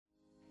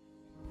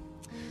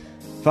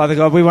Father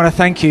God, we want to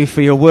thank you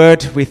for your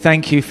word. We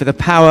thank you for the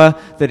power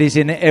that is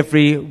in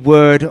every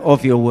word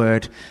of your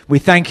word. We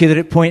thank you that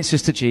it points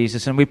us to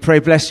Jesus, and we pray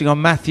blessing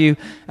on Matthew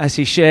as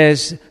he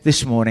shares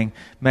this morning.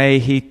 May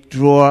he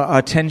draw our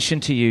attention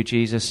to you,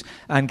 Jesus,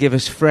 and give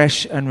us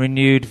fresh and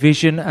renewed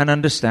vision and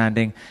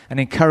understanding and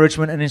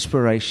encouragement and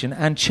inspiration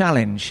and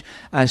challenge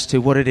as to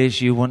what it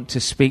is you want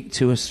to speak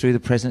to us through the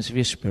presence of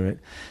your Spirit.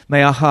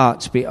 May our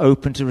hearts be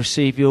open to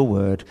receive your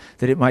word,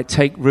 that it might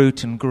take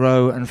root and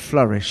grow and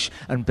flourish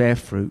and bear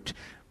fruit.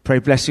 Pray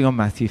blessing on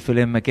Matthew. Fill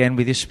him again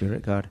with your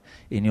Spirit, God,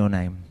 in your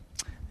name.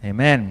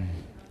 Amen.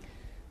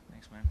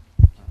 Thanks, man.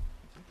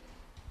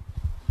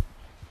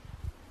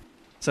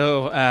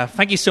 So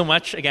thank you so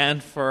much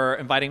again for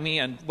inviting me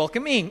and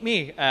welcoming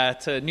me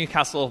to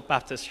Newcastle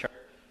Baptist Church.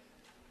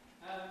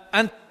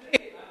 And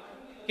today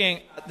I'm looking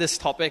at this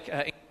topic,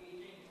 engaging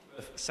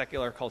with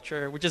secular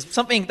culture, which is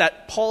something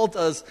that Paul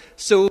does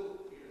so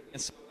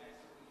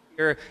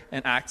here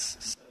in Acts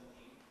 17.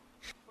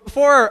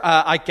 Before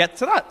I get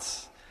to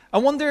that, I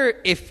wonder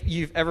if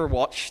you've ever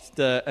watched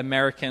the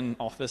American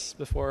Office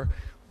before.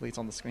 It's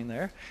on the screen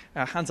there.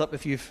 Hands up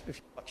if you've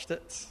watched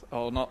it.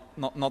 Oh,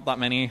 not that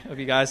many of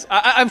you guys.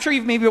 I'm sure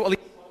you've maybe at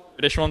least watched the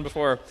British one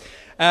before.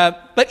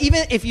 But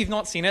even if you've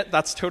not seen it,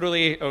 that's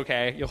totally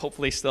okay. You'll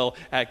hopefully still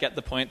get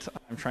the point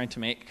I'm trying to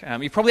make.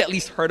 You've probably at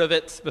least heard of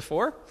it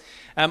before.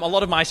 A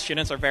lot of my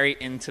students are very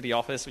into The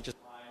Office, which is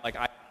why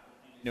I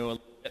know a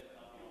little bit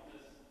about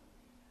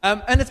The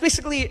Office. And it's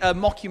basically a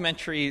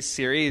mockumentary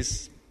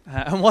series.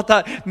 And what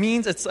that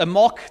means, it's a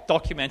mock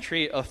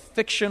documentary of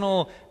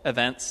fictional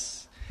events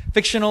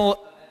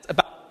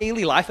about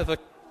daily life of a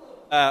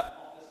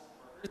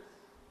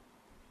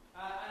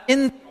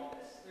in the office,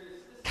 there's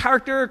this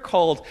character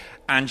called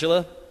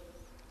Angela,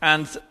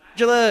 and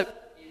Angela is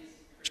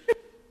Christian,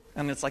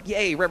 and it's like,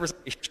 yay,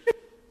 representation,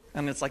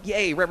 and it's like,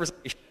 yay,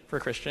 representation for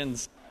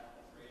Christians,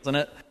 isn't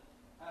it?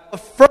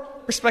 From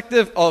the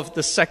perspective of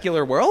the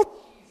secular world,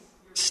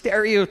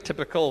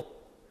 stereotypical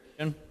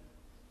Christian,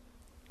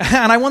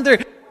 and I wonder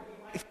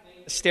what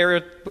a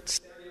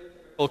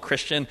stereotypical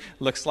Christian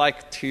looks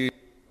like to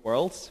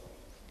world.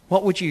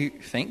 What would you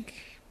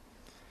think?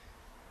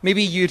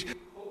 Maybe you'd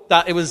hope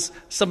that it was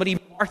somebody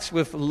marked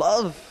with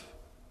love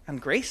and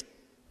grace,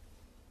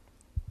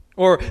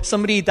 or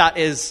somebody that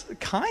is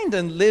kind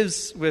and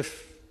lives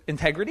with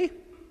integrity.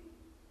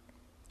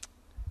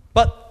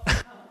 But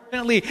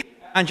unfortunately,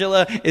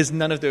 Angela is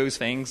none of those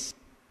things.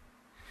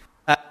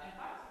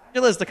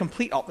 Angela is the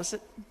complete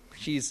opposite.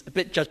 She's a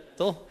bit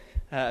judgmental,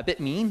 a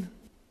bit mean,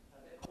 a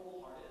bit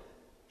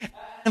cold-hearted.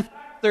 In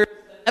fact, there's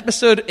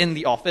episode in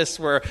The Office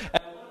where one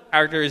of the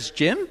characters,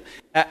 Jim,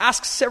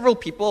 asks several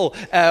people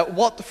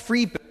what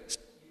free books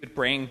he would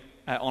bring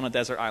on a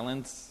desert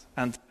island.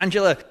 And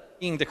Angela,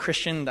 being the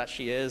Christian that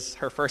she is,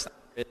 her first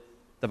answer is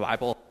the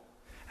Bible.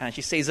 And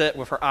she says it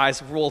with her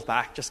eyes rolled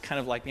back, just kind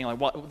of like being like,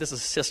 "What? This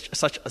is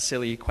such a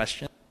silly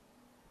question."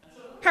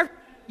 So,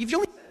 you've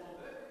only said one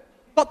book.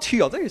 You've got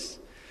two others.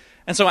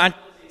 And so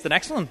Angela says the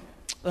next one,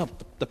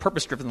 The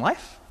Purpose-Driven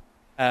Life.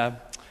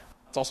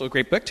 It's also a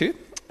great book too.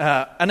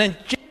 And then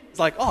Jim is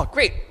like, oh,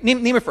 great,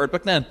 name a third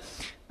book then.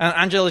 And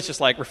Angela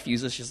just like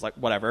refuses. She's like,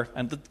 whatever.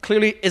 And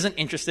clearly isn't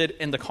interested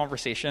in the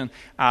conversation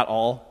at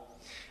all.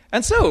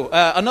 And so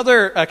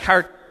another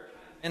character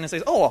and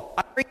says, oh,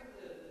 I bring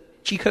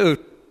the cheat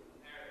code.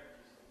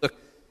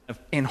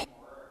 In horror,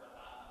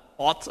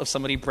 thoughts of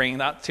somebody bringing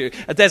that to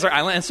a desert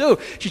island. And so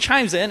she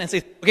chimes in and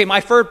says, okay,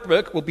 my third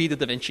book will be the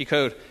Da Vinci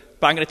Code,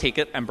 but I'm going to take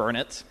it and burn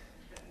it.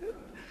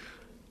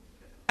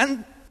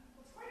 And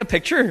a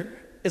picture,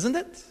 isn't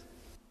it?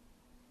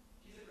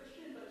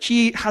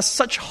 She has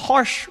such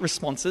harsh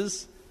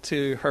responses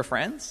to her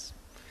friends.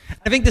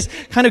 I think this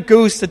kind of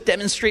goes to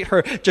demonstrate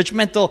her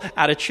judgmental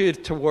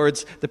attitude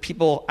towards the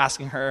people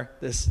asking her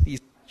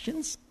these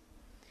questions.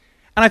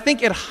 And I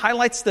think it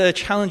highlights the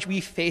challenge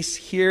we face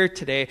here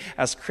today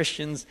as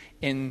Christians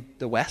in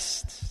the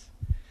West.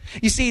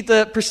 You see,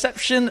 the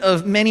perception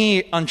of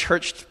many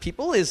unchurched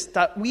people is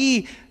that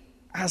we,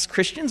 as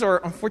Christians,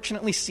 are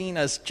unfortunately seen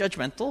as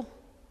judgmental,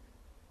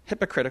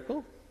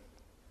 hypocritical,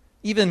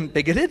 even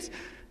bigoted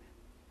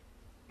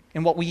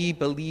in what we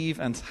believe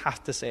and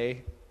have to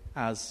say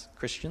as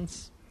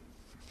Christians.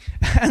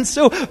 And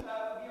so we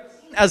are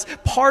seen as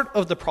part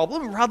of the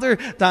problem rather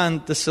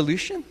than the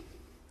solution.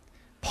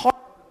 Part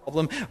of the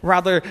problem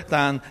rather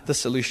than the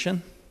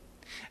solution.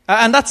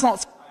 And that's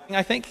not surprising,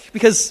 I think,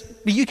 because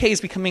the UK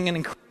is becoming an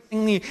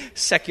increasingly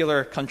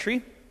secular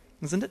country,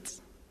 isn't it?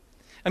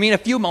 I mean, a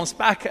few months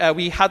back,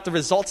 we had the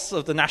results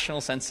of the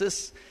national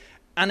census,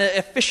 and it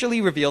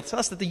officially revealed to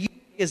us that the UK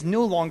is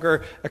no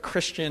longer a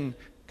Christian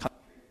country,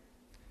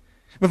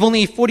 with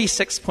only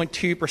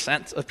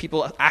 46.2% of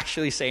people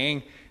actually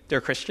saying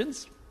they're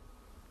Christians.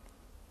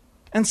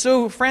 And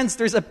so, friends,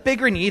 there's a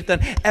bigger need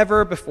than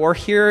ever before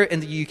here in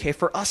the UK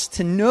for us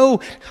to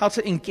know how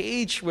to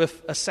engage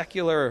with a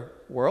secular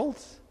world.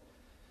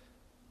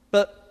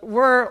 But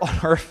where on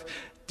earth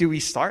do we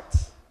start?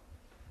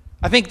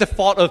 I think the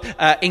thought of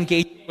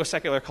engaging with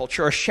secular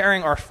culture or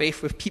sharing our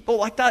faith with people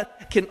like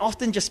that can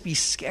often just be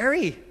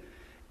scary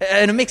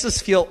And it makes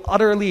us feel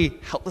utterly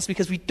helpless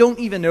because we don't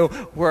even know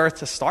where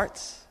to start.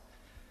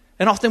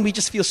 And often we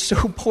just feel so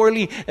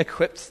poorly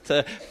equipped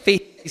to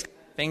face these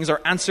things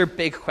or answer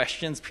big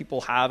questions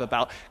people have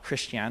about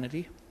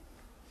Christianity.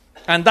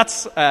 And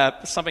that's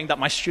something that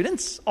my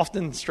students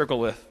often struggle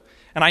with.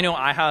 And I know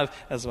I have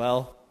as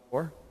well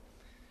before.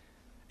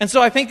 And so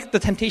I think the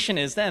temptation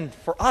is then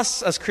for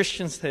us as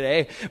Christians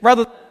today,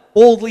 rather than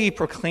boldly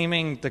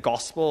proclaiming the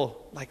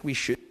gospel like we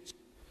should,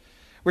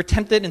 we're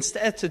tempted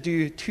instead to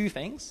do two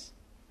things.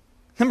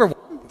 Number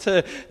one,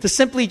 to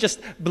simply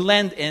just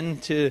blend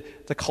into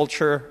the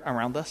culture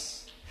around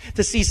us.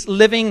 To cease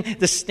living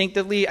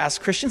distinctively as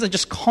Christians and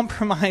just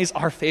compromise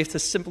our faith to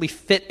simply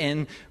fit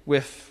in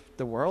with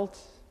the world.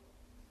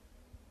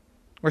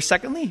 Or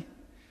secondly,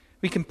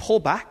 we can pull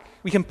back.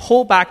 We can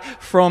pull back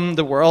from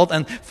the world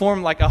and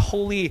form like a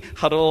holy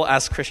huddle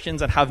as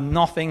Christians and have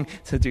nothing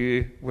to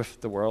do with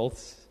the world.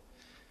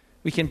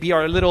 We can be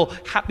our little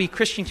happy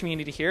Christian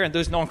community here, and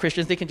those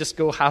non-Christians, they can just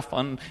go have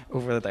fun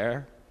over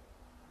there.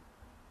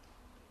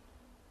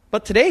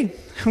 But today,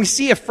 we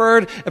see a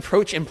third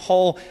approach in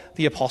Paul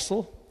the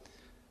Apostle.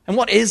 And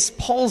what is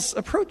Paul's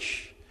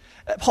approach?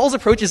 Paul's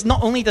approach is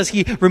not only does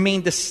he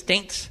remain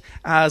distinct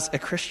as a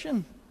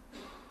Christian,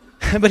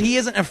 but he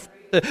isn't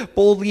afraid to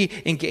boldly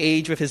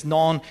engage with his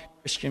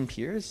non-Christian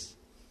peers,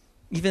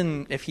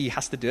 even if he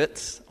has to do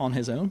it on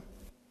his own.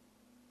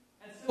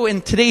 So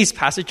in today's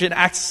passage in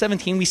Acts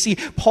 17, we see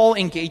Paul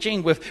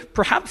engaging with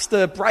perhaps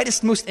the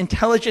brightest, most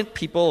intelligent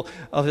people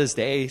of his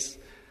days,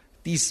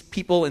 these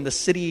people in the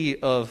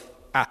city of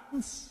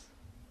Athens.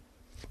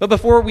 But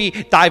before we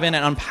dive in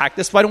and unpack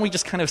this, why don't we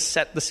just kind of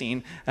set the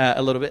scene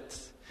a little bit?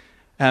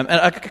 And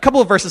a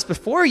couple of verses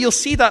before, you'll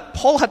see that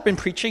Paul had been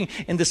preaching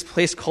in this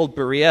place called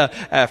Berea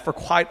for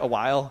quite a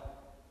while.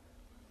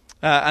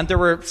 And there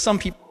were some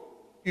people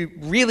who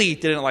really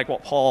didn't like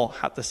what Paul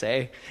had to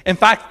say. In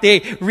fact,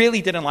 they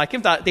really didn't like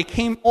him. That they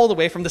came all the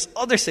way from this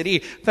other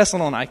city,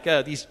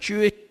 Thessalonica, these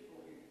Jewish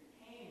people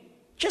who came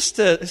just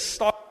to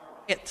start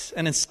a riot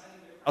and incite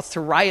us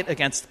to riot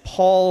against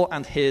Paul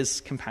and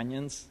his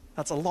companions.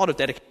 That's a lot of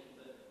dedication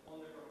to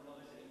wander from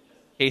another city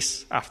just in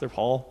case after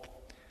Paul.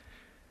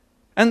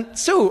 And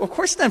so, of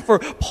course then, for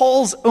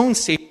Paul's own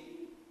safety,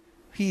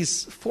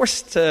 he's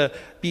forced to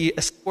be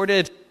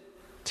escorted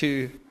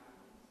to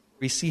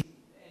receive.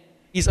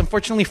 He's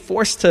unfortunately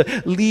forced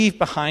to leave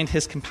behind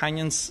his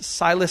companions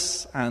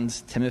Silas and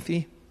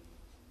Timothy.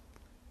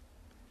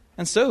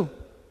 And so,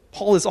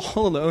 Paul is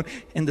all alone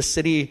in the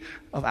city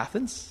of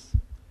Athens.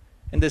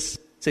 In this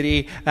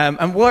city.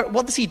 And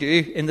what does he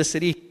do in the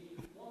city? He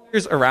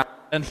wanders around.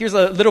 And here's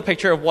a little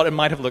picture of what it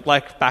might have looked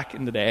like back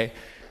in the day.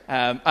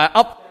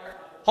 Up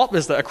top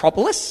is the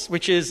Acropolis,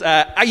 which is,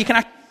 you can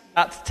actually see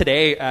that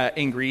today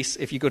in Greece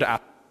if you go to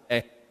Athens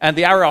today. And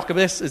the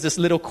Areopagus is this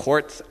little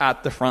court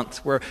at the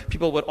front where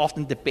people would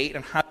often debate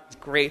and have these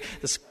great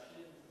discussions.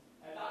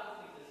 That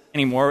doesn't exist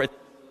anymore. It's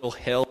a little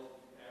hill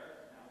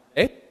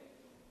there.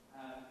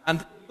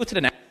 And if you go to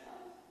the next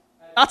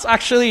one, that's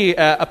actually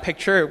a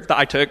picture that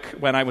I took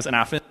when I was in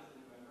Athens,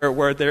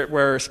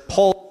 where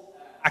Paul's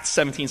Acts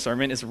 17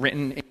 sermon is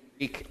written in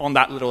Greek on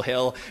that little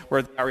hill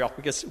where the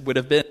Areopagus would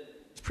have been.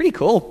 It's pretty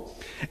cool.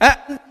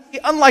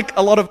 Unlike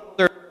a lot of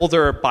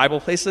older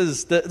Bible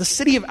places, the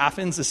city of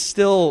Athens is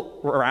still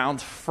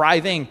around,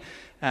 thriving,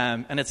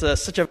 and it's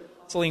such a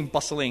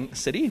bustling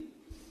city.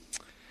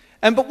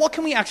 But what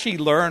can we actually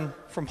learn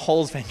from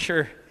Paul's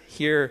venture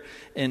here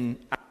in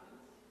Athens?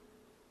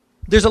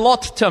 There's a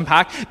lot to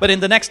unpack, but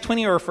in the next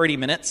 20 or 30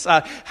 minutes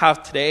I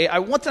have today, I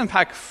want to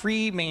unpack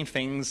three main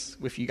things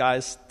with you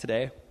guys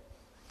today.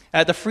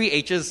 The three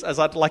H's, as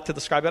I'd like to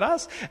describe it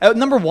as.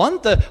 Number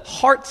one, the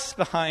heart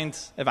behind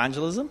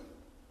evangelism.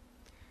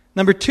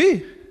 Number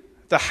two,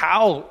 the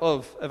how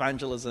of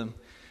evangelism.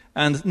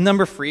 And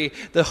number three,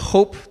 the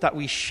hope that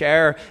we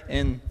share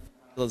in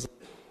evangelism.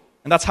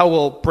 And that's how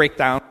we'll break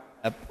down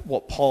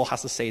what Paul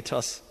has to say to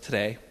us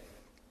today.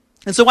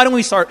 And so why don't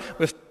we start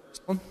with the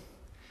first one,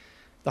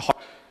 the heart.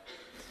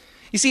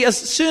 You see, as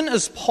soon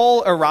as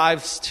Paul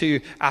arrives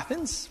to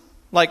Athens,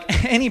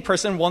 like any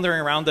person wandering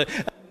around,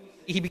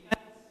 he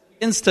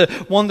begins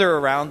to wander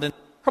around and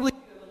probably do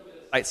a little bit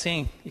of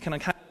sightseeing. You can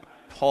kind of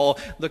imagine Paul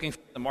looking for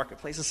the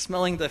marketplaces,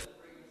 smelling the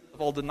fragrance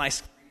of all the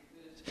nice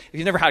Greek food. If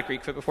you've never had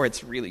Greek food before,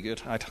 it's really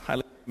good. I'd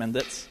highly recommend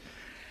it.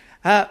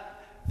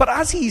 But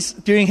as he's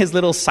doing his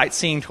little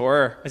sightseeing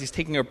tour, as he's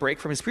taking a break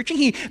from his preaching,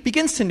 he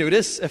begins to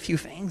notice a few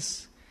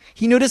things.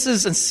 He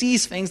notices and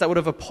sees things that would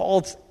have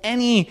appalled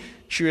any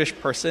Jewish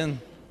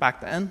person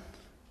back then.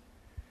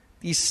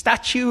 These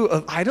statue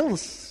of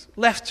idols,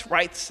 left,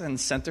 right, and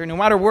center. No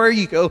matter where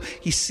you go,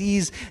 he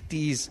sees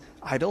these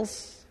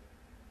idols.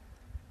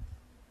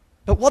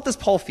 But what does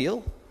Paul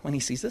feel when he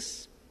sees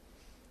this?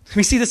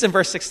 We see this in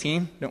verse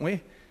 16, don't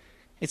we?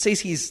 It says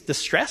he's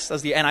distressed,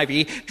 as the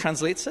NIV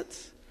translates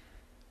it.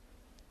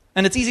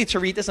 And it's easy to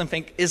read this and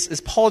think,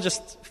 is Paul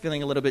just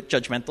feeling a little bit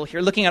judgmental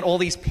here, looking at all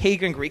these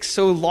pagan Greeks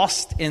so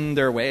lost in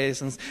their ways,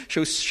 and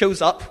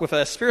shows up with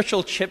a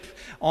spiritual chip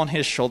on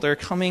his shoulder,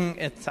 coming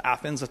into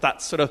Athens with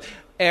that sort of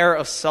air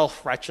of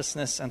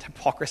self-righteousness and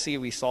hypocrisy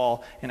we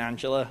saw in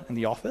Angela in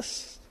the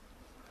office.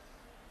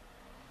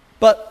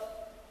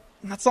 But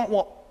that's not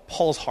what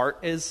Paul's heart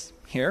is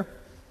here.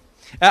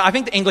 I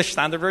think the English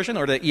Standard Version,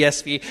 or the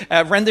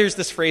ESV, renders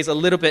this phrase a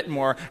little bit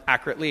more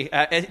accurately.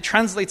 It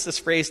translates this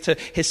phrase to,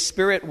 his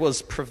spirit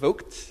was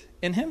provoked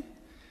in him.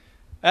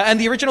 And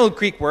the original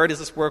Greek word is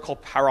this word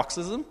called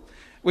paroxysm,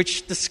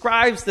 which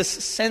describes this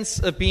sense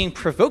of being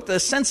provoked, a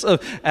sense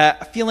of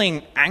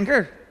feeling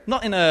anger,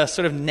 not in a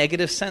sort of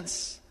negative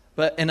sense,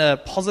 but in a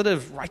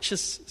positive,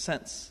 righteous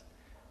sense.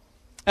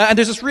 And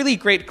there's this really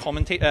great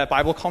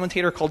Bible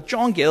commentator called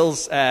John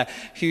Gills,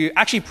 who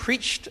actually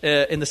preached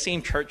in the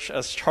same church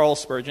as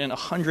Charles Spurgeon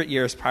 100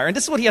 years prior. And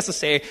this is what he has to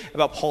say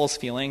about Paul's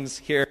feelings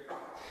here.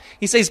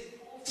 He says,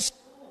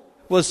 "Paul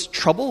was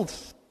troubled,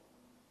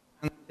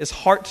 and his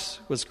heart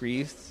was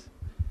grieved.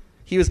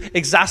 He was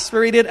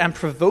exasperated and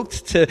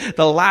provoked to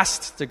the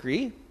last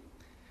degree.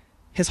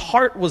 His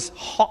heart was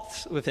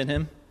hot within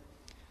him.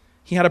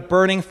 He had a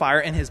burning fire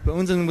in his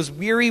bones and was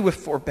weary with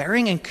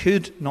forbearing and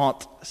could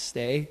not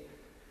stay."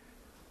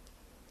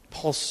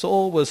 Paul's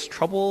soul was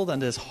troubled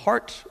and his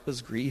heart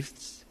was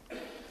grieved.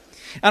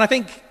 And I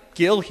think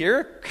Gill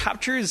here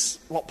captures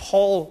what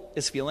Paul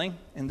is feeling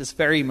in this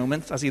very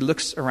moment as he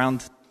looks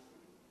around.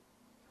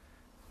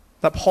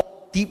 That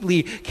Paul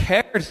deeply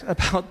cared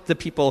about the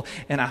people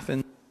in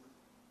Athens,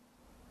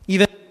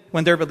 even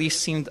when their beliefs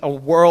seemed a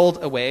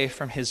world away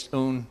from his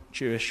own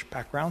Jewish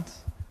background.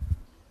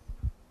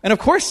 And of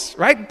course,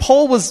 right,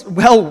 Paul was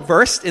well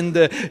versed in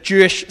the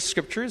Jewish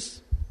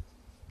scriptures.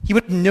 He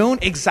would have known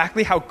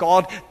exactly how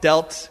God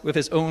dealt with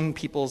his own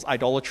people's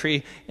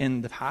idolatry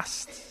in the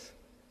past.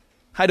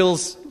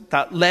 Idols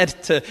that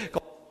led to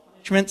God's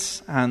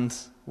punishments and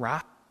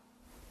wrath.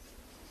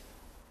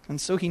 And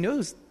so he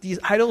knows these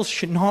idols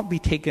should not be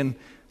taken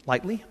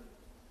lightly.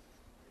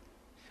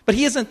 But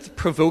he isn't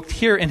provoked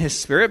here in his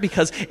spirit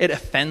because it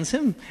offends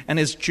him and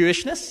his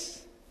Jewishness.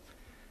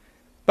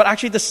 But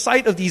actually the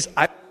sight of these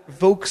idols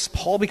provokes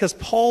Paul because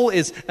Paul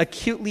is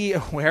acutely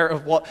aware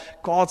of what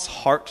God's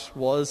heart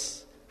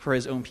was for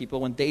his own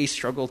people when they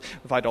struggled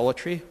with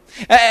idolatry.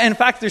 In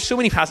fact, there's so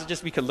many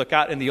passages we could look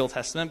at in the Old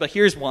Testament, but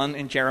here's one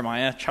in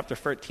Jeremiah chapter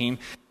 13.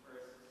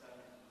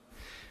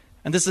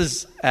 And this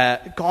is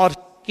God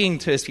speaking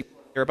to his people.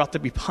 They're about to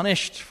be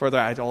punished for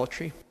their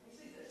idolatry.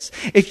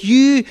 "If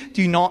you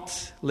do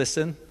not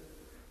listen,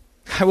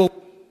 I will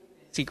weep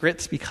in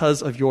secret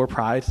because of your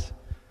pride.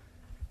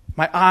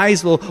 My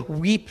eyes will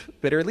weep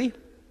bitterly,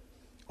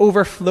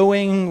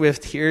 overflowing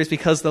with tears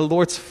because the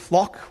Lord's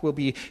flock will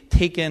be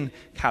taken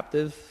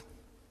captive.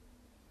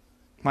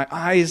 My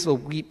eyes will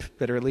weep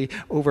bitterly,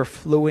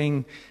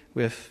 overflowing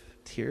with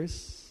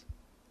tears."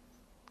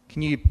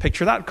 Can you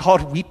picture that?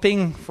 God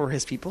weeping for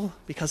his people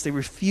because they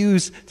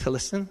refuse to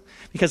listen,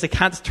 because they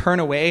can't turn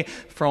away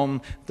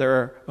from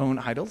their own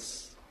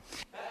idols.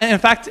 And in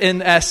fact,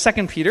 in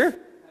 2 Peter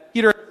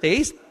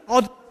says,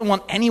 God doesn't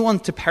want anyone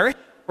to perish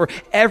or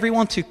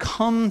everyone to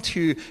come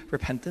to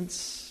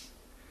repentance.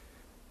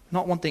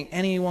 Not wanting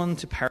anyone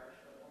to perish,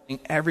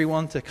 wanting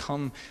everyone to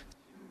come.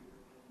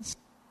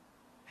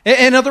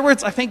 In other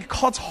words, I think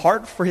God's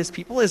heart for his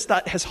people is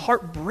that his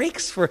heart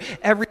breaks for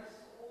every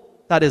soul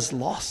that is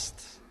lost,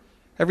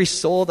 every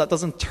soul that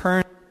doesn't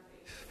turn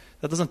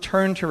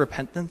to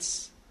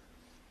repentance.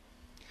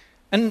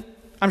 And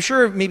I'm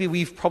sure maybe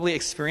we've probably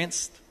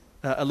experienced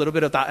a little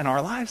bit of that in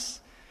our lives,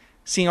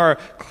 seeing our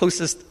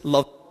closest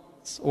loved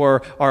ones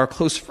or our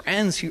close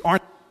friends who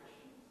aren't.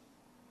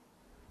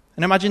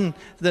 And imagine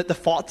the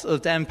thought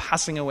of them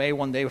passing away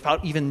one day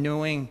without even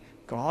knowing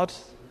God.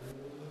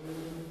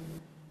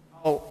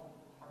 How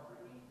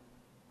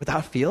would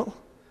that feel?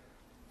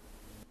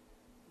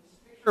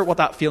 Picture what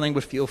that feeling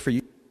would feel for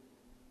you.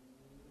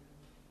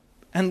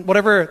 And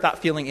whatever that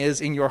feeling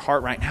is in your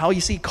heart right now,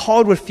 you see,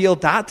 God would feel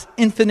that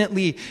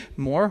infinitely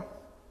more.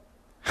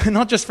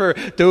 Not just for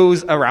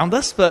those around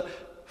us, but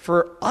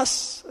for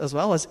us as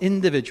well as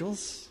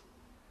individuals.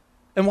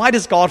 And why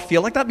does God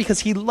feel like that?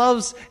 Because he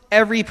loves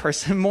every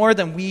person more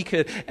than we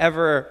could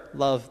ever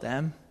love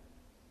them.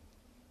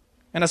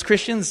 And as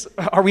Christians,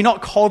 are we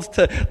not called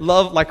to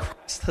love like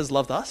Christ has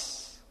loved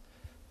us?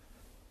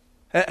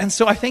 And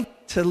so I think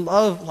to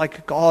love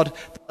like God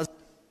does,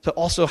 to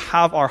also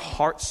have our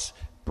hearts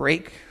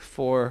break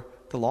for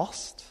the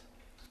lost.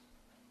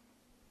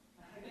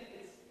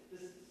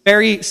 This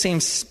very same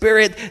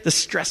spirit,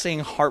 distressing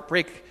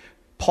heartbreak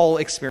Paul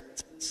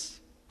experiences.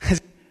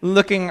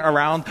 Looking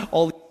around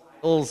all the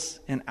idols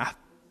in Athens.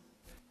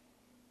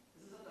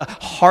 A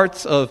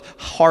heart of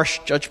harsh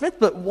judgment,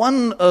 but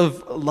one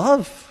of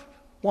love.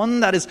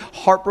 One that is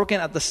heartbroken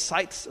at the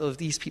sight of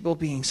these people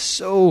being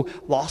so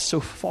lost,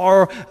 so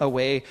far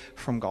away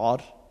from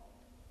God.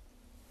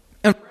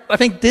 And I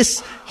think this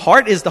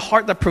heart is the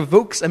heart that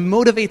provokes and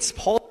motivates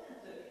Paul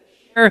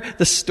to share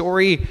the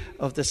story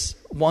of this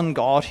one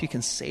God who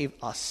can save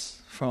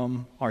us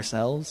from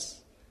ourselves.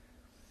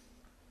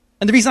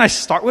 And the reason I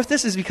start with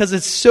this is because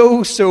it's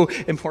so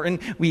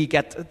important we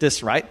get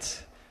this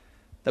right.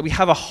 That we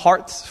have a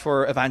heart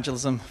for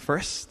evangelism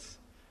first.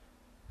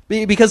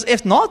 Because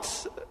if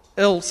not,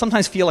 it'll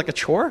sometimes feel like a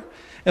chore.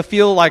 It'll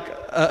feel like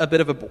a bit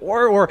of a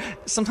bore, or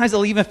sometimes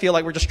it'll even feel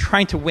like we're just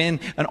trying to win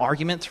an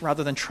argument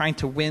rather than trying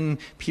to win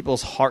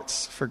people's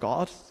hearts for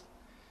God.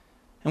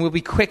 And we'll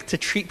be quick to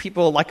treat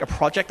people like a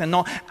project and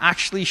not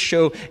actually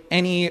show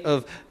any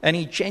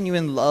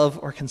genuine love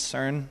or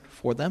concern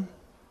for them.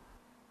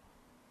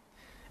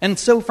 And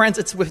so, friends,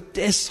 it's with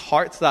this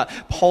heart that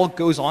Paul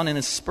goes on and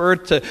is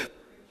spurred to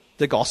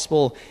the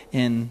gospel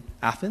in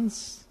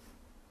Athens.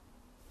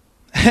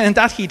 And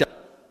that he does.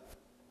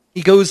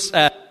 He goes,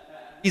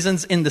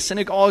 reasons in the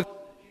synagogue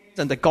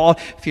and the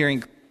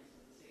God-fearing,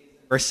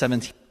 verse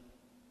 17.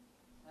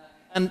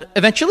 And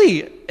eventually,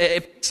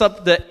 it picks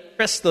up the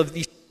interest of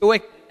these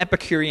Stoic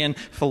Epicurean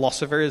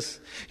philosophers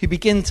who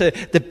begin to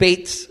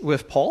debate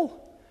with Paul.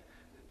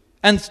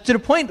 And to the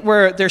point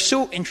where they're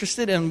so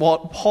interested in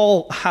what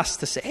Paul has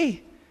to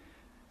say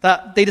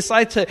that they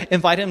decide to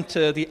invite him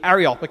to the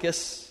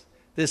Areopagus,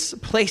 this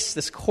place,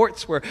 this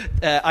court where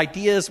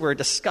ideas were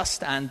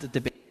discussed and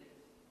debated.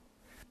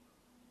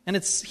 And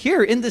it's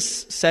here in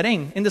this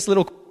setting, in this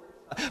little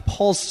court,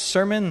 Paul's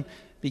sermon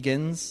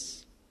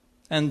begins.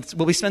 And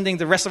we'll be spending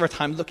the rest of our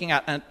time looking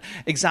at and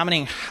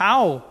examining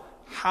how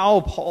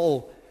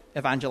Paul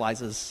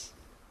evangelizes.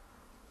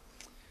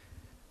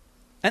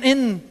 And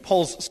in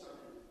Paul's sermon,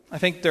 I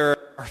think there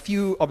are a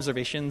few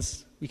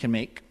observations we can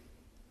make.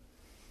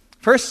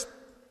 First,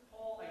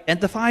 Paul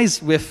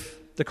identifies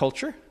with the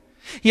culture.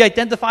 He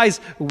identifies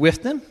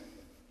with them.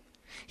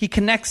 He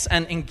connects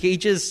and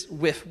engages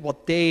with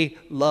what they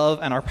love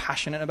and are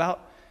passionate about.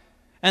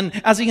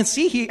 And as you can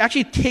see, he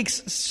actually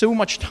takes so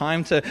much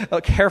time to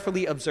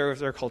carefully observe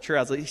their culture,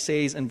 as he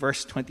says in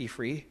verse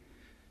 23,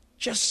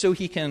 just so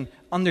he can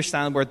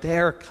understand where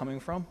they're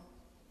coming from.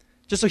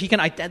 Just so he can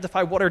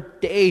identify what are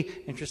they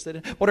interested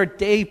in, what are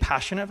they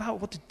passionate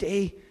about, what do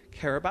they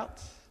care about.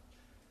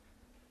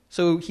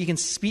 So he can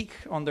speak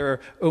on their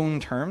own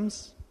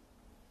terms.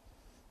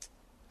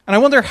 And I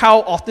wonder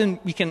how often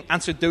we can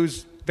answer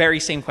those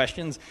very same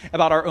questions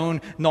about our own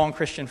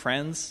non-Christian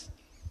friends.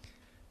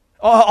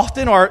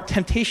 Often our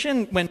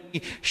temptation when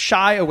we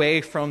shy away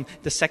from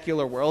the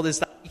secular world is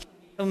that we can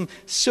become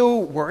so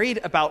worried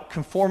about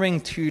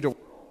conforming to the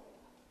world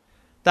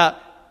that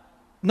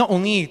not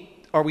only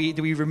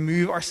do we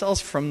remove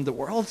ourselves from the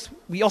world,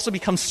 we also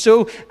become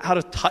so out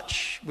of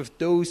touch with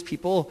those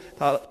people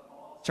that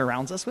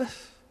surrounds us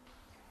with.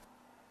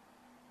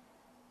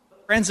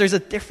 Friends, there's a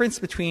difference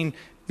between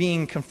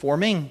being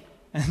conforming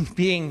and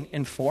being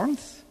informed.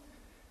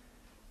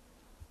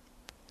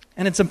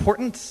 And it's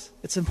important.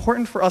 It's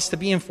important for us to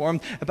be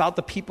informed about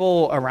the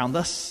people around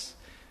us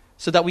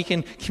so that we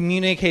can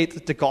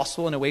communicate the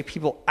gospel in a way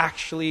people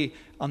actually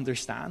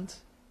understand.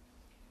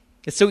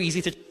 It's so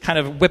easy to kind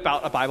of whip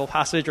out a Bible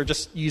passage or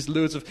just use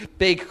loads of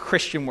big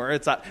Christian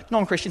words that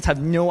non-Christians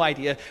have no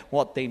idea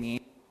what they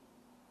mean.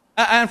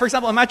 And for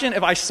example, imagine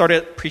if I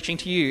started preaching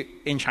to you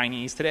in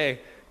Chinese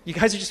today. You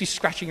guys would just be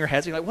scratching your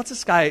heads. You're like, what's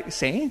this guy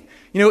saying?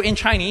 You know, in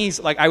Chinese,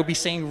 like I would be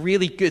saying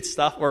really good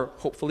stuff, or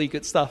hopefully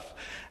good stuff.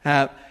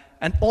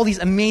 And all these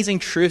amazing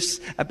truths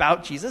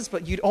about Jesus,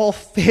 but you'd all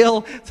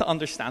fail to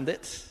understand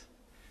it.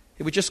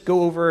 It would just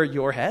go over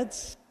your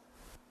heads.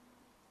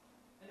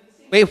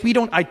 If we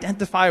don't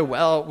identify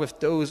well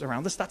with those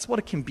around us, that's what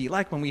it can be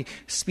like when we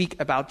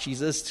speak about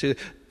Jesus to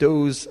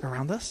those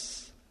around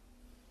us.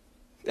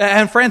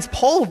 And friends,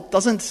 Paul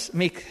doesn't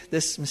make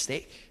this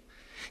mistake.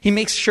 He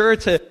makes sure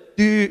to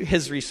do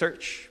his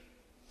research.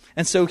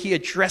 And so he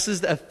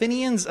addresses the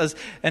Athenians,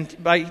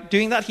 and by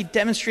doing that, he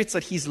demonstrates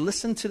that he's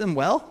listened to them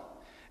well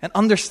and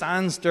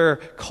understands their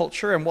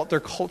culture and what their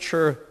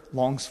culture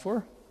longs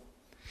for.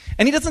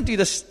 And he doesn't do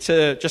this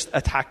to just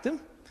attack them.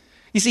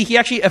 You see, he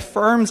actually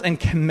affirms and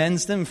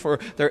commends them for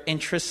their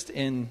interest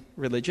in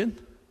religion.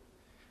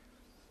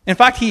 In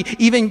fact, he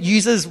even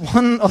uses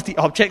one of the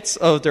objects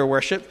of their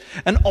worship,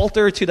 an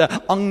altar to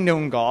the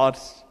unknown God.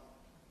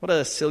 What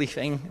a silly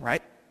thing,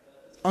 right?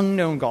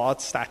 Unknown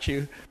God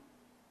statue.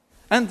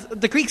 And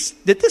the Greeks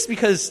did this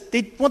because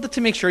they wanted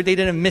to make sure they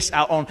didn't miss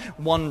out on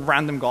one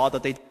random god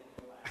that they did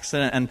by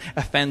accident and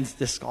offend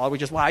this god,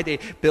 which is why they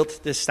built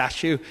this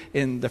statue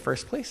in the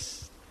first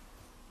place.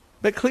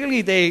 But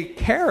clearly they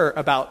care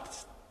about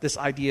this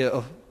idea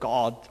of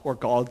God or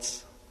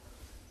gods.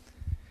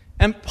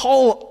 And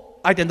Paul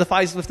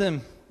identifies with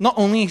them, not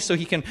only so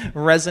he can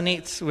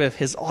resonate with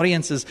his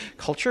audience's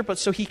culture, but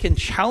so he can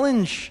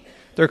challenge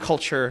their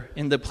culture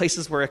in the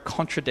places where it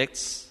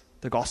contradicts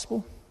the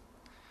gospel.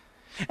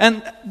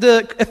 And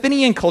the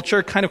Athenian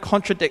culture kind of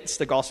contradicts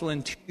the gospel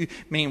in two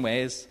main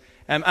ways.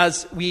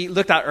 As we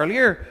looked at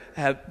earlier,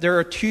 there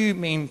are two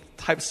main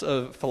types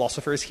of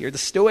philosophers here, the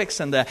Stoics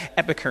and the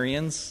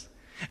Epicureans.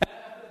 The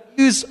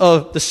views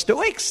of the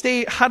Stoics,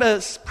 they had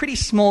a pretty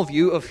small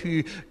view of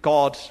who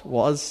God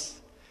was.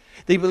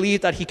 They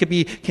believed that he could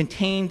be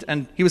contained,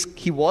 and he was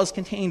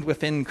contained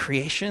within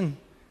creation.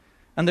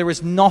 And there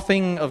was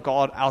nothing of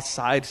God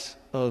outside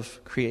of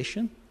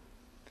creation.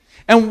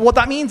 And what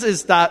that means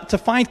is that to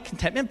find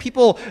contentment,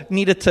 people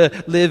needed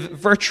to live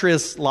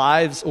virtuous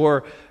lives,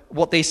 or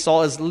what they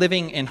saw as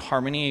living in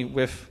harmony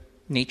with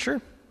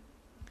nature.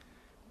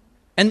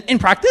 And in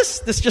practice,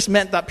 this just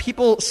meant that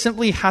people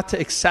simply had to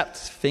accept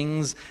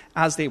things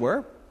as they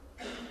were.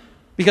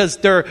 Because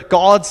their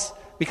gods,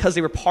 because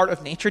they were part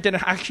of nature,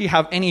 didn't actually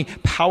have any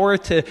power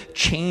to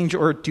change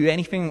or do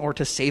anything or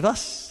to save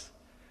us.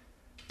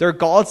 Their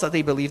gods that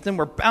they believed in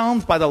were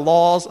bound by the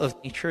laws of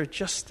nature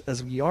just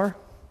as we are.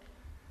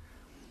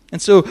 And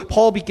so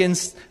Paul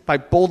begins by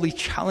boldly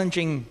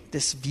challenging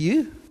this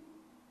view.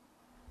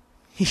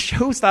 He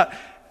shows that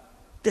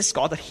this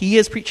God that he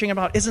is preaching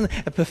about isn't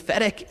a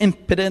pathetic,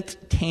 impotent,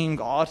 tame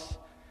God.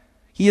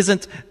 He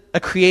isn't a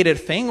created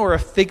thing or a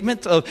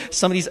figment of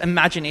somebody's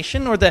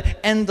imagination or the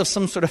end of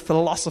some sort of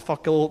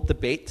philosophical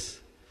debate.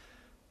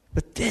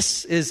 But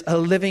this is a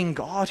living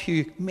God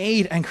who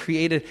made and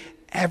created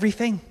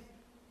everything.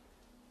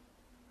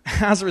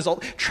 As a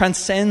result,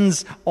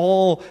 transcends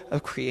all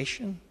of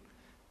creation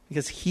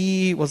because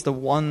he was the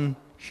one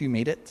who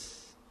made it.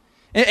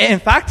 In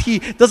fact, he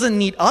doesn't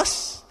need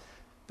us,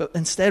 but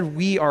instead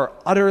we are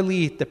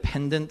utterly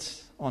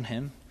dependent on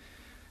him.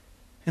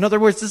 In other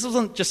words, this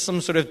wasn't just some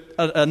sort of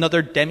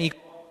another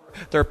demigod,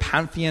 their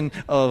pantheon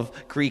of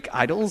Greek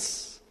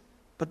idols,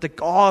 but the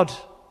God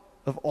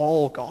of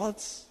all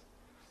gods.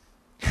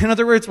 In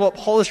other words, what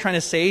Paul is trying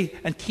to say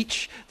and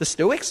teach the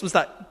Stoics was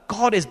that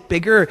God is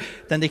bigger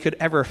than they could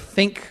ever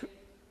think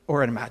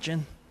or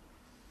imagine.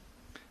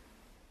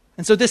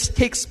 And so this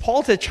takes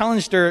Paul to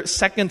challenge their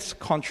second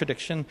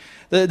contradiction,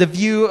 the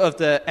view of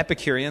the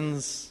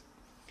Epicureans.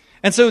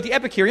 And so the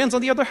Epicureans,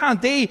 on the other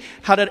hand, they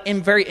had a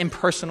very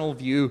impersonal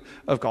view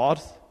of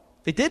God.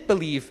 They did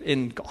believe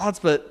in gods,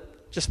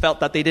 but just felt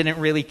that they didn't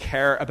really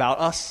care about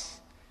us.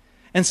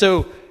 And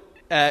so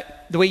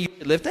the way you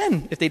live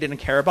then, if they didn't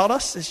care about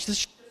us, is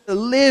just to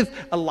live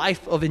a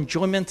life of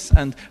enjoyment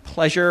and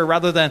pleasure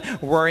rather than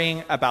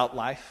worrying about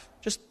life.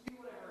 Just do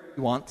whatever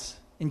you want.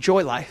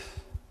 Enjoy life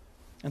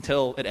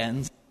until it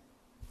ends.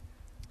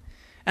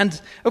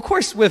 And of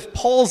course, with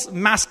Paul's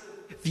massive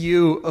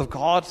view of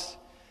God,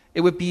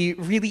 it would be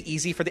really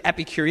easy for the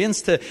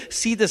Epicureans to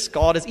see this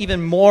God as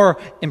even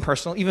more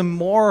impersonal, even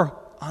more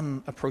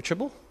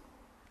unapproachable.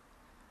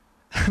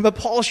 But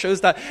Paul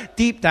shows that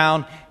deep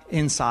down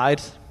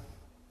inside,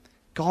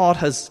 God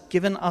has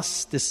given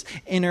us this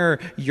inner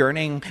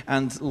yearning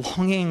and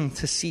longing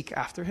to seek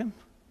after him.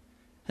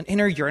 An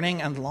inner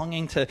yearning and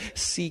longing to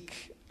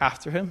seek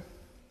after him.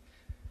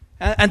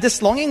 And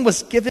this longing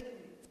was given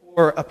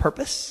for a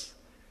purpose.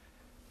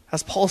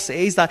 As Paul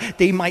says, that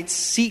they might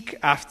seek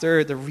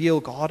after the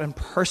real God and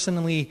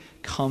personally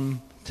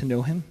come to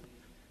know him.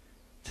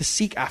 To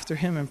seek after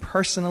him and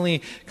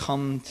personally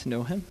come to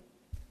know him.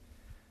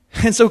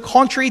 And so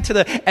contrary to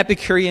the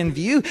Epicurean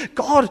view,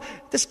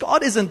 this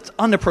God isn't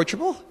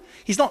unapproachable.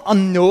 He's not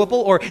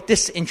unknowable or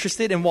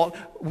disinterested in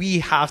what we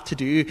have to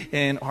do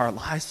in our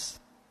lives.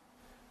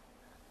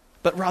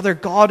 But rather,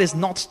 God is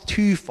not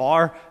too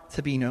far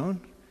to be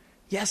known.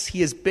 Yes,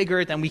 he is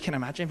bigger than we can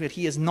imagine, but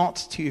he is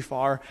not too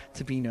far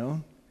to be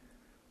known.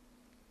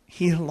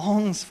 He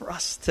longs for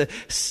us to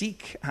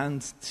seek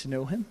and to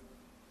know him.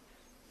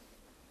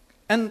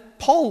 And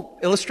Paul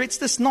illustrates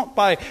this not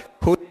by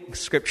quoting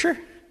scripture,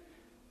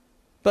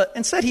 but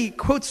instead he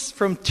quotes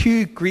from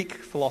two Greek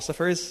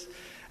philosophers.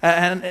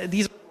 And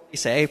these are what they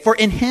say. For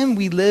in him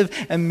we live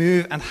and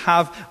move and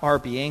have our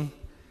being.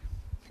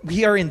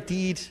 We are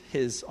indeed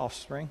his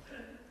offspring.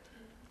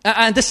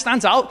 And this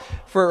stands out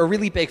for a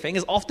really big thing,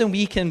 is often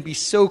we can be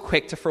so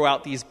quick to throw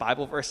out these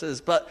Bible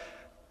verses, but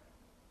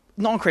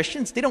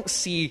non-Christians, they don't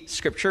see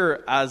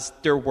Scripture as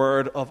their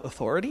word of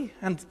authority.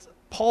 And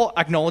Paul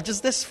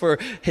acknowledges this for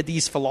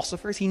these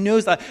philosophers. He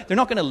knows that they're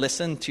not going to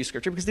listen to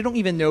Scripture because they don't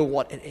even know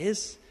what it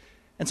is.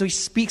 And so he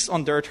speaks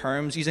on their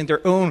terms, using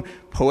their own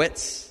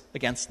poets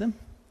against them.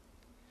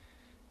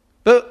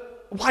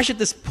 But why should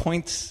this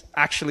point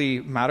actually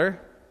matter?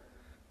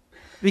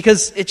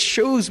 Because it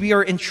shows we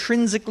are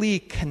intrinsically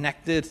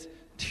connected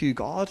to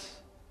God.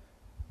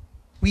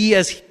 We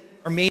as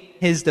are made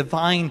in his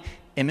divine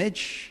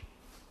image.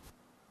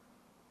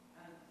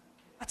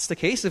 If that's the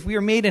case. If we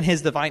are made in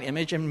his divine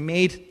image and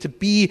made to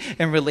be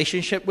in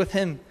relationship with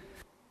him,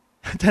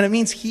 then it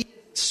means he is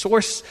the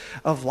source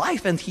of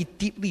life and he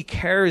deeply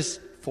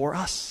cares for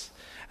us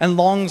and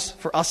longs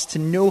for us to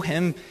know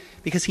him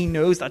because he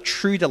knows that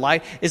true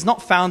delight is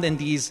not found in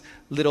these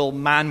little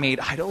man-made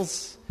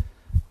idols.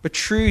 But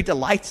true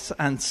delight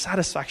and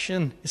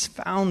satisfaction is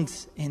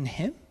found in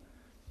him.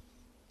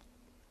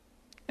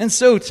 And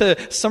so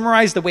to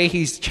summarize the way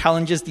he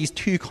challenges these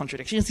two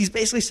contradictions, he's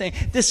basically saying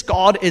this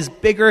God is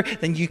bigger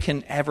than you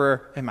can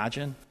ever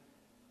imagine.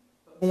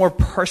 More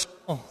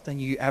personal than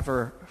you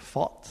ever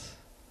thought.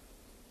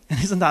 And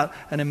isn't that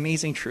an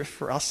amazing truth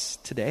for us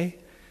today?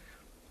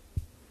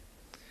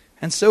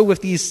 And so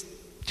with these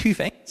two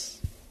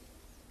things,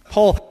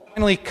 Paul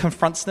finally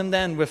confronts them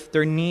then with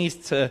their need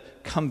to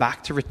come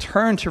back, to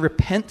return, to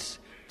repent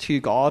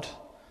to God.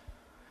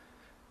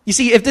 You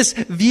see, if this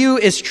view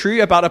is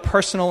true about a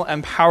personal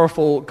and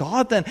powerful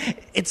God, then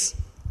it's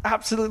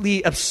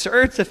absolutely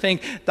absurd to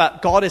think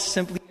that God is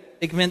simply a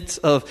figment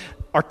of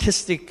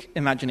artistic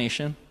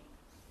imagination.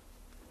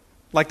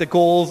 Like the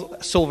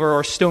gold, silver,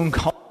 or stone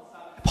gods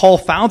Paul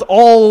found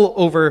all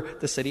over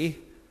the city.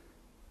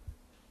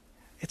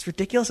 It's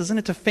ridiculous, isn't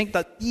it, to think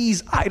that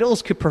these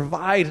idols could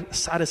provide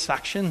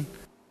satisfaction.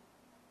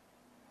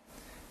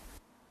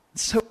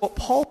 So what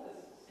Paul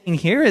is saying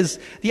here is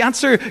the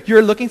answer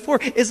you're looking for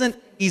isn't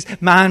these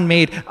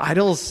man-made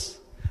idols,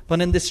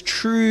 but in this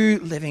true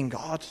living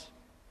God.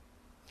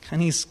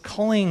 And he's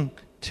calling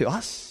to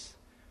us.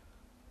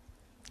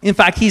 In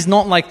fact, he's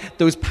not like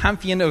those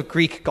pantheon of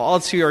Greek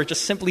gods who are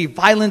just simply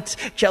violent,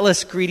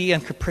 jealous, greedy,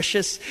 and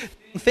capricious,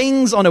 doing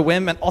things on a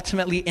whim and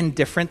ultimately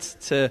indifferent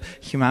to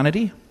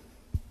humanity.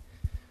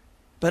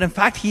 But in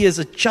fact, he is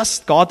a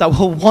just God that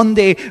will one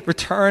day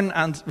return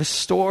and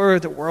restore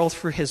the world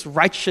through his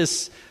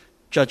righteous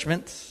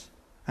judgment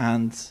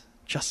and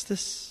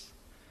justice.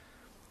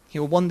 He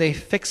will one day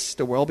fix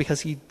the world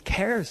because he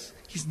cares.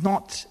 He's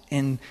not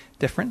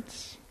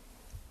indifferent.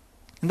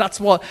 And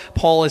that's what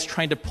Paul is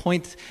trying to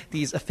point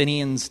these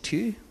Athenians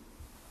to.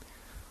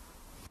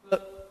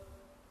 But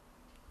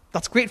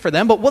that's great for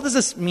them, but what does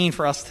this mean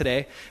for us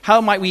today? How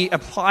might we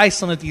apply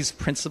some of these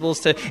principles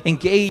to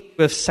engage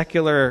with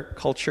secular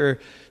culture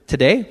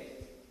today?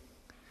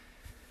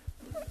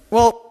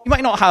 Well, you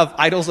might not have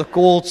idols of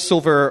gold,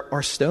 silver,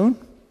 or stone.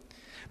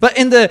 But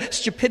in the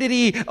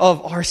stupidity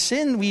of our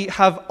sin, we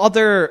have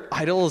other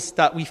idols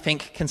that we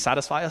think can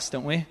satisfy us,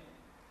 don't we?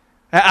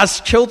 As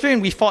children,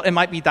 we thought it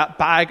might be that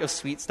bag of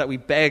sweets that we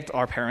begged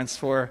our parents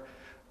for,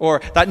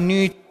 or that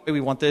new toy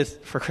we wanted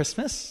for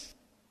Christmas.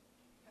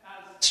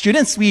 As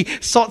students, we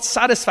sought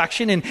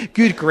satisfaction in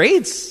good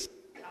grades,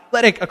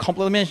 athletic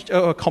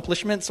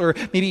accomplishments, or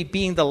maybe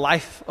being the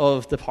life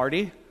of the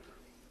party.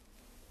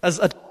 As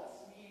adults,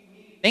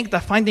 we think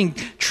that finding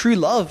true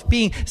love,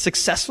 being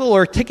successful,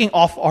 or ticking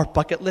off our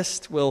bucket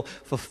list will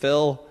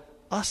fulfill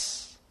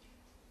us.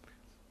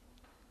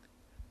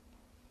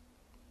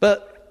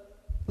 But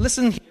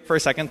listen for a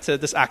second to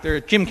this actor,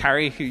 Jim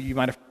Carrey, who you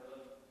might have heard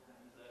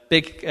of,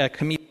 big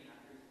comedian,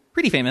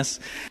 pretty famous.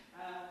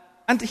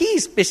 And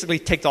he's basically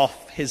ticked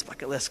off his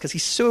bucket list because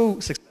he's so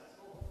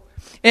successful.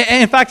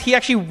 And in fact, he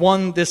actually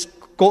won this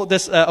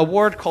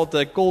award called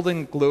the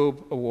Golden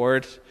Globe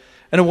Award,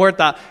 an award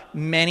that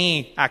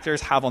many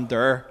actors have on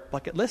their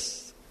bucket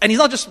lists. And he's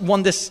not just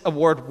won this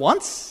award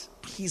once,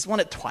 he's won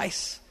it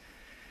twice.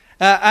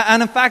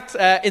 And in fact,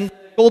 in the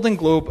Golden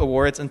Globe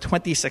Awards in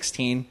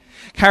 2016,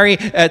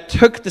 Carrey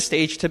took the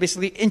stage to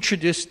basically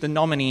introduce the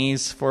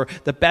nominees for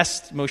the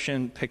Best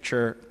Motion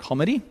Picture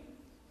Comedy.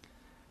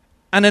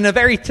 And in a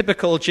very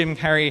typical Jim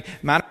Carrey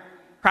manner,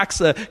 cracks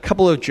a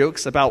couple of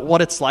jokes about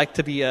what it's like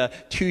to be a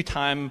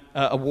two-time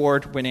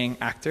award-winning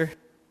actor.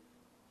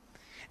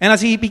 And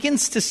as he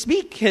begins to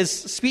speak, his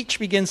speech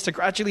begins to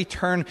gradually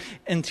turn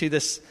into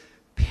this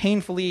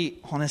painfully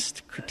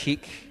honest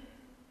critique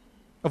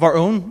of our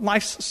own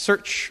life's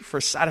search for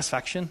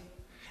satisfaction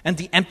and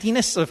the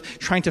emptiness of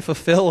trying to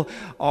fulfill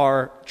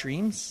our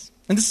dreams.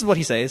 And this is what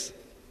he says.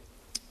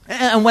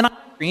 And when I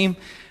dream,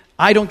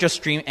 I don't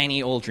just dream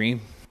any old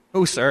dream.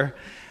 Oh, sir.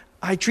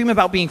 I dream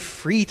about being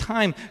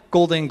three-time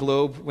Golden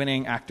Globe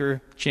winning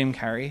actor Jim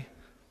Carrey.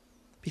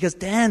 Because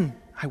then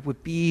I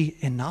would be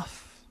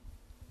enough.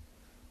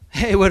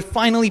 It would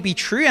finally be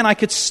true, and I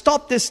could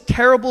stop this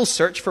terrible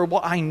search for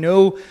what I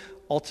know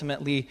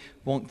ultimately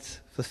won't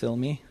fulfill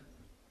me.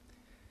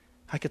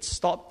 I could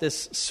stop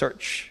this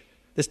search,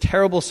 this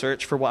terrible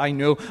search for what I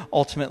know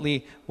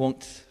ultimately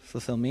won't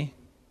fulfill me.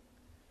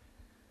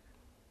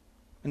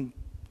 And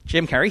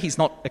Jim Carrey, he's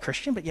not a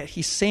Christian, but yet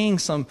he's saying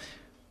some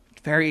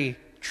very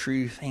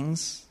true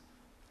things,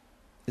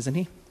 isn't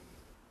he?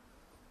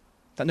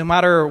 That no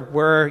matter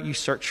where you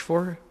search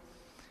for,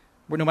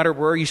 no matter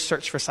where you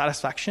search for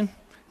satisfaction,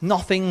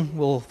 nothing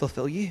will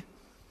fulfill you.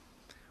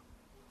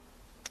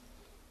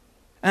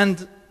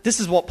 And this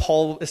is what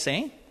Paul is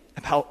saying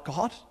about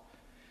God.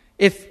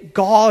 If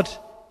God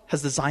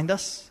has designed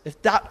us,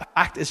 if that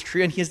fact is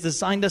true, and he has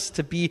designed us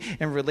to be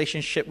in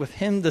relationship with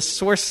him, the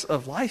source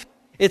of life,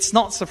 it's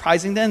not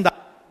surprising then that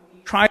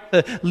we try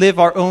to live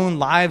our own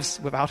lives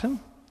without him.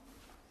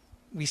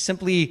 We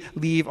simply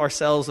leave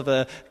ourselves with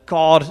a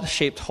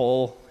God-shaped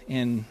hole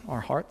in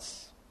our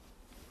hearts.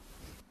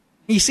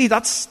 You see,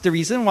 that's the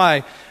reason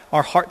why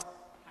our hearts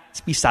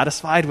can't be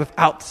satisfied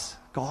without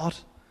God.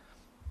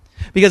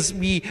 Because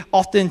we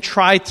often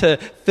try to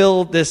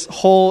fill this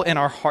hole in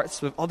our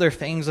hearts with other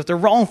things, with the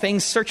wrong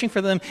things, searching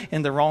for them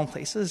in the wrong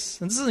places.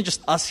 And this isn't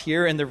just us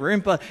here in the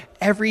room, but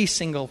every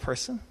single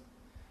person.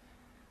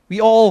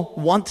 We all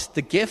want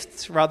the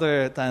gift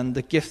rather than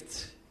the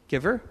gift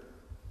giver.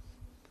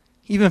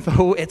 Even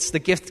though it's the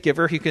gift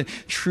giver who can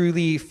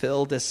truly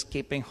fill this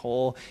gaping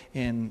hole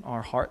in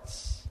our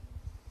hearts.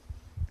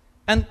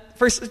 And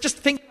first, just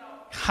think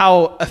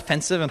how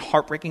offensive and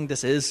heartbreaking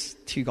this is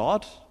to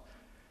God.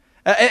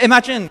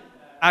 Imagine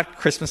at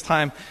Christmas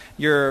time,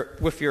 you're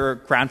with your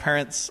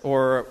grandparents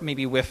or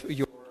maybe with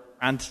your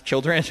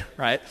grandchildren,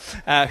 right?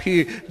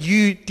 Who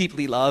you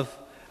deeply love,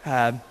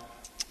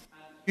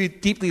 who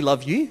deeply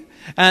love you.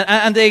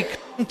 And they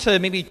come to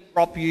maybe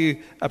drop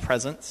you a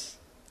present,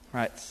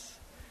 right?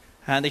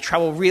 And they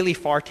travel really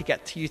far to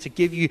get to you, to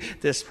give you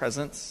this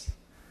present.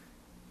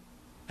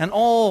 And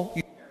all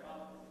you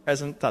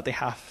present that they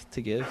have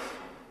to give.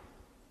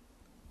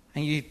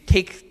 And you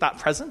take that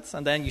present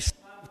and then you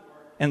slam it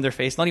in their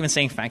face, not even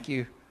saying thank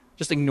you,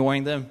 just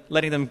ignoring them,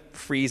 letting them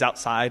freeze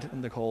outside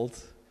in the cold.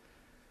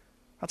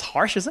 That's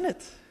harsh, isn't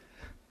it?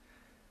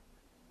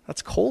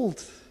 That's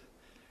cold.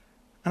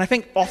 And I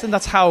think often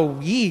that's how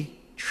we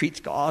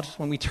treat God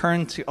when we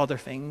turn to other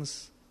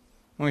things,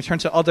 when we turn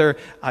to other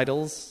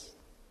idols.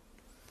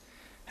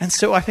 And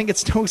so I think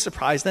it's no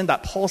surprise then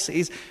that Paul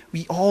says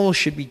we all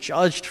should be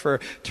judged for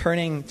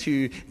turning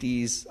to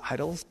these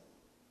idols.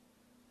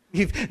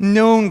 We've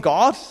known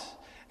God,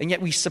 and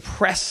yet we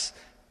suppress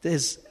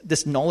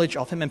this knowledge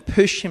of him and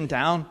push him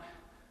down,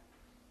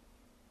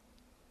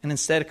 and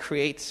instead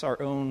create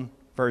our own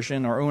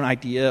version, our own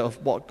idea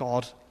of what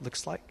God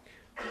looks like.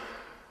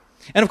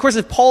 And of course,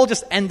 if Paul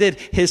just ended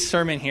his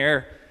sermon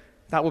here,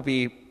 that would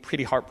be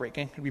pretty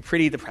heartbreaking. It would be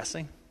pretty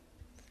depressing.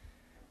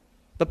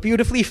 But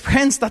beautifully,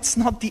 friends, that's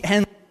not the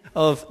end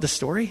of the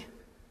story.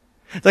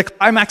 The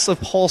climax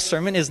of Paul's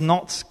sermon is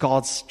not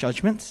God's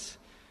judgment,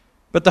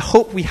 but the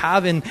hope we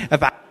have in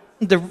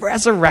the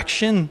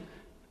resurrection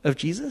of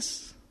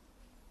Jesus.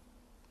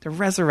 The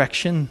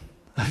resurrection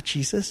of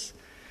Jesus.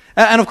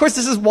 And of course,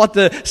 this is what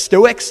the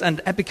Stoics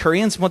and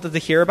Epicureans wanted to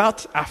hear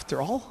about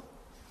after all.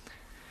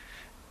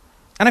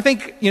 And I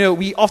think,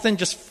 we often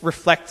just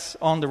reflect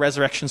on the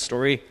resurrection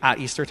story at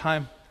Easter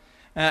time.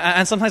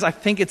 And sometimes I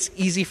think it's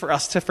easy for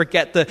us to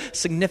forget the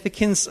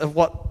significance of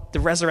what the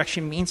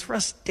resurrection means for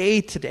us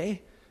day to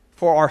day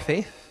for our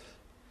faith.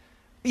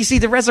 You see,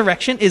 the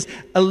resurrection is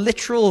a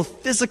literal,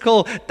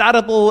 physical,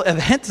 datable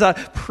event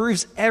that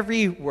proves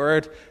every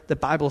word the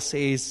Bible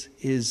says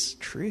is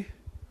true.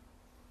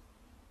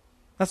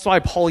 That's why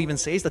Paul even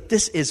says that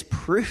this is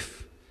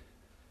proof.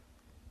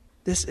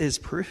 This is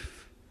proof.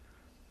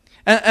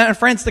 And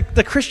friends,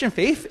 the Christian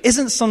faith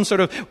isn't some sort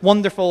of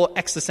wonderful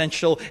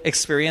existential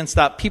experience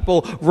that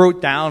people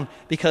wrote down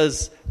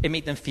because it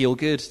made them feel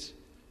good,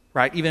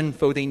 right? Even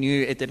though they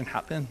knew it didn't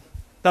happen.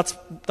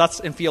 That's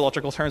in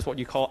theological terms what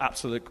you call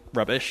absolute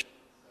rubbish.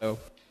 So.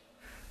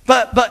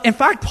 But in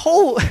fact,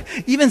 Paul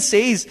even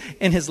says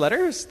in his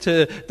letters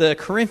to the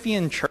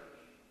Corinthian church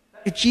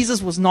that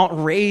Jesus was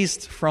not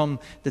raised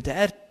from the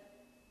dead.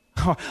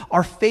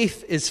 Our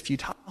faith is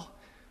futile.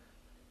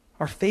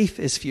 Our faith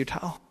is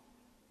futile.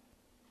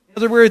 In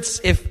other words,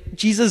 if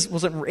Jesus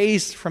wasn't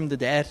raised from the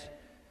dead,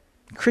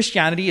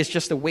 Christianity is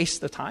just a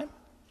waste of time.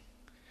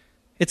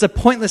 It's a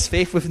pointless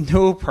faith with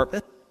no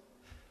purpose.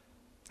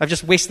 I've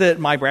just wasted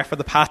my breath for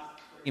the past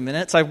 30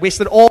 minutes. I've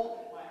wasted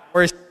all my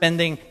hours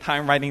spending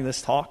time writing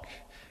this talk.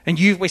 And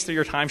you've wasted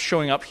your time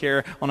showing up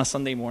here on a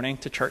Sunday morning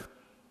to church.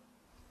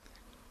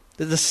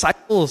 The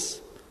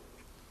disciples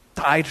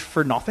died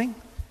for nothing.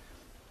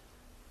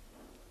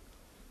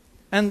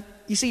 And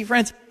you see,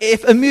 friends,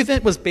 if a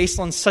movement was based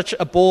on such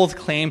a bold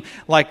claim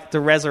like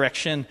the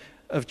resurrection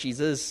of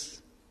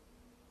Jesus,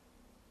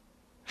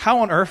 how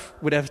on earth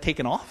would it have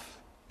taken off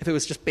if it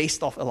was just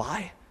based off a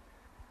lie?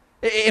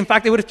 In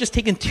fact, it would have just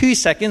taken 2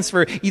 seconds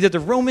for either the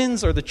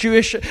Romans or the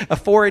Jewish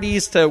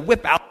authorities to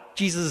whip out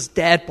Jesus'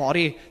 dead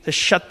body to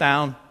shut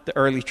down the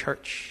early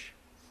church.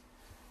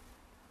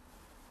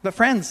 But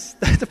friends,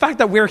 the fact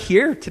that we're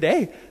here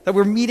today, that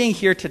we're meeting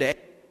here today,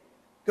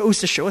 goes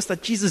to show us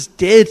that Jesus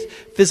did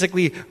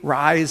physically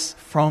rise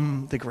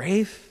from the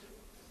grave.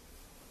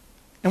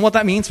 And what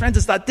that means, friends,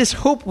 is that this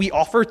hope we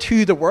offer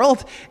to the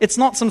world, it's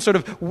not some sort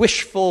of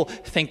wishful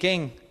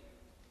thinking.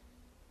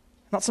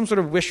 Not some sort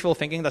of wishful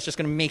thinking that's just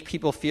going to make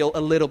people feel a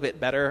little bit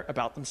better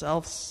about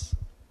themselves.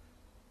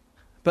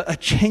 But a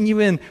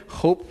genuine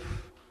hope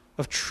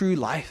of true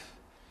life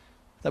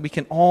that we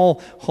can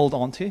all hold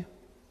on to.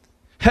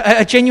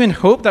 A genuine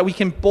hope that we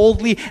can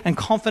boldly and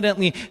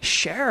confidently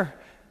share,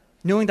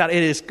 knowing that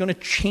it is going to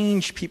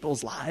change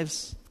people's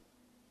lives.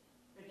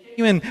 A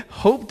genuine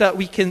hope that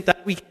we can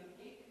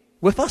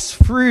with us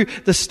through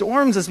the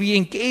storms as we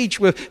engage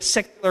with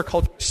secular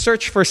culture,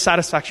 search for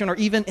satisfaction, or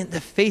even in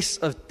the face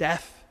of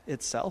death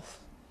itself.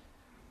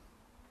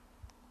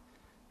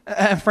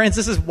 And friends,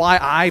 this is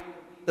why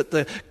that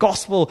the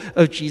gospel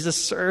of Jesus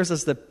serves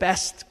as the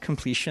best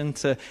completion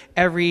to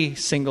every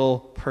single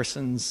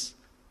person's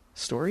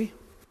story.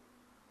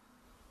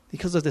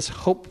 Because of this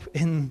hope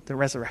in the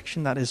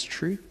resurrection that is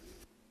true.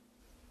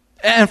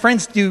 And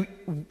friends, do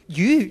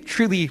you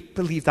truly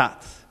believe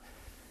that?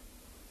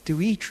 Do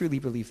we truly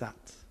believe that?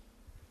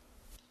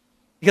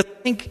 Because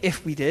I think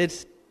if we did,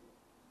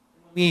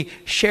 we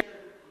share,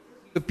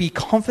 we would be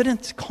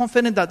confident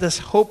that this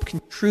hope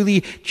can truly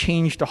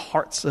change the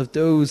hearts of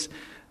those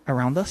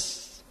around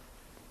us.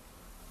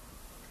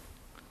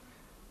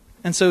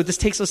 And so this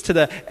takes us to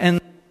the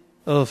end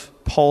of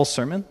Paul's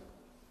sermon.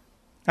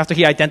 After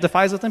he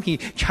identifies with them, he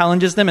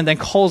challenges them and then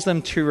calls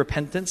them to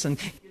repentance and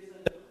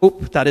the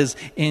hope that is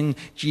in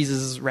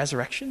Jesus'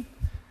 resurrection.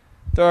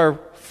 There are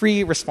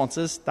 3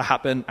 responses that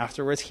happen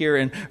afterwards here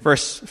in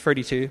verse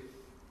 32.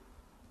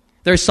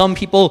 There are some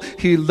people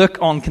who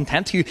look on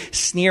contempt, who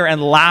sneer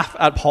and laugh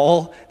at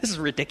Paul. This is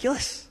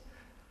ridiculous.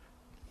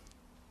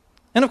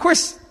 And of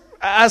course,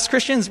 as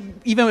Christians,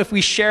 even if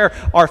we share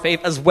our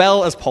faith as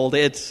well as Paul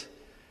did,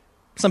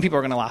 Some people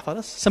are going to laugh at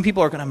us. Some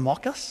people are going to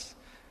mock us.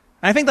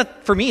 And I think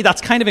that, for me,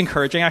 that's kind of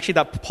encouraging, actually,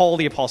 that Paul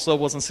the Apostle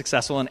wasn't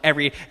successful in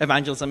every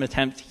evangelism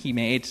attempt he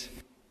made.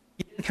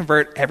 He didn't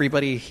convert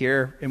everybody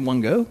here in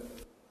one go.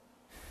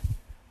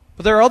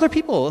 But there are other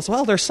people as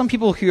well. There are some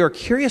people who are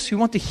curious, who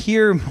want to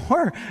hear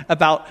more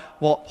about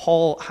what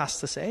Paul has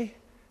to say.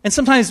 And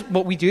sometimes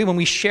what we do when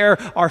we share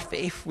our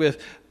faith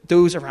with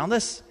those around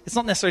us, it's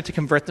not necessarily to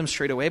convert them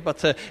straight away, but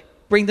to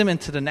bring them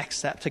into the next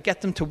step, to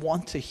get them to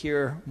want to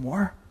hear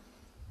more.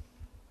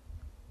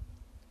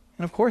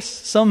 And of course,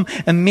 some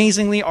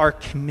amazingly are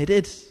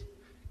committed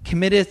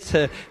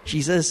to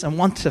Jesus and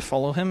want to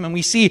follow him. And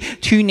we see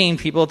two named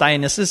people,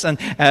 Dionysus and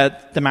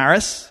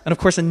Damaris, and of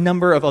course a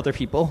number of other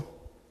people.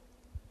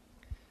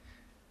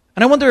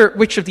 And I wonder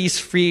which of these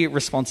three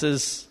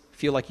responses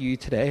feel like you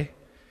today.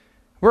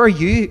 Where are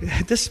you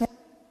this morning?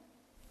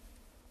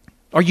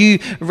 Are you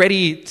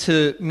ready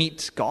to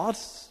meet God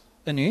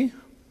anew?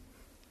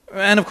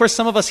 And of course,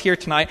 some of us here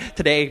this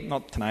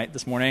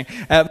morning,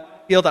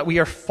 feel that we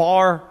are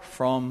far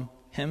from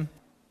him.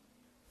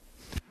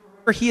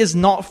 Or he is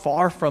not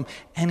far from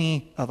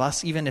any of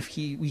us, even if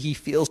he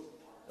feels.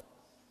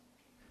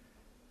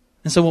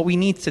 And so what we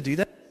need to do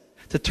then,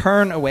 to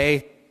turn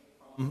away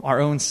from our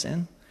own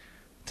sin,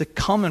 to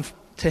come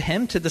to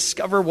him, to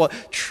discover what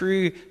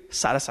true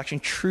satisfaction,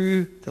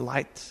 true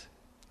delight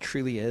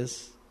truly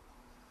is.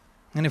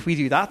 And if we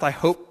do that, I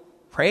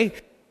pray,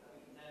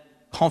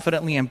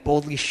 confidently and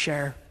boldly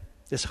share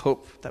this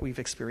hope that we've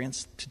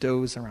experienced to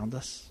those around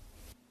us.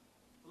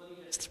 Let me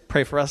just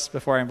pray for us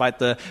before I invite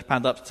the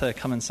band up to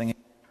come and sing.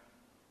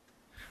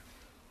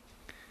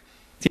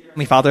 Dear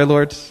Heavenly Father,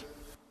 Lord,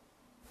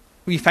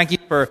 we thank you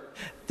for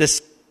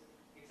this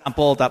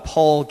example that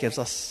Paul gives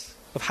us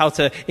of how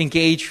to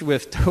engage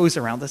with those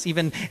around us,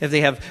 even if they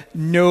have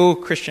no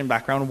Christian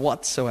background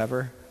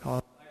whatsoever.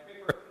 I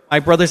pray for my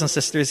brothers and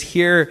sisters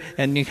here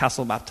in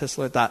Newcastle Baptist,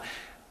 Lord,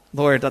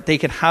 that they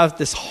can have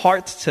this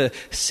heart to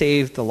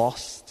save the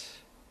lost,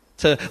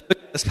 to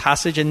look at this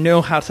passage and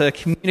know how to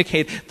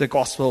communicate the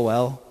gospel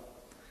well,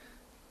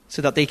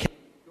 so that they can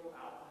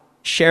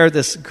share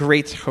this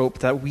great hope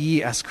that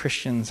we as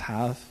Christians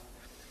have.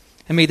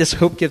 And may this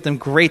hope give them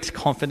great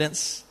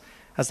confidence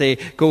as they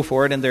go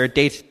forward in their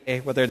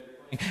day-to-day, whether they're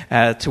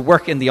going to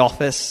work in the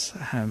office,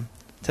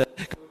 to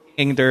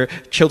taking their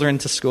children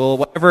to school,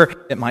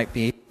 whatever it might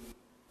be.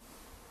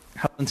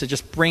 Help them to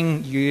just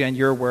bring you and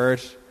your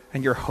word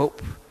and your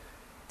hope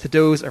to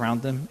those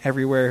around them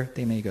everywhere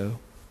they may go.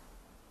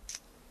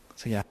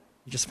 So we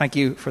just thank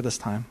you for this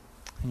time.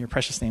 In your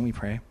precious name we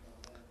pray.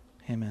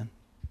 Amen.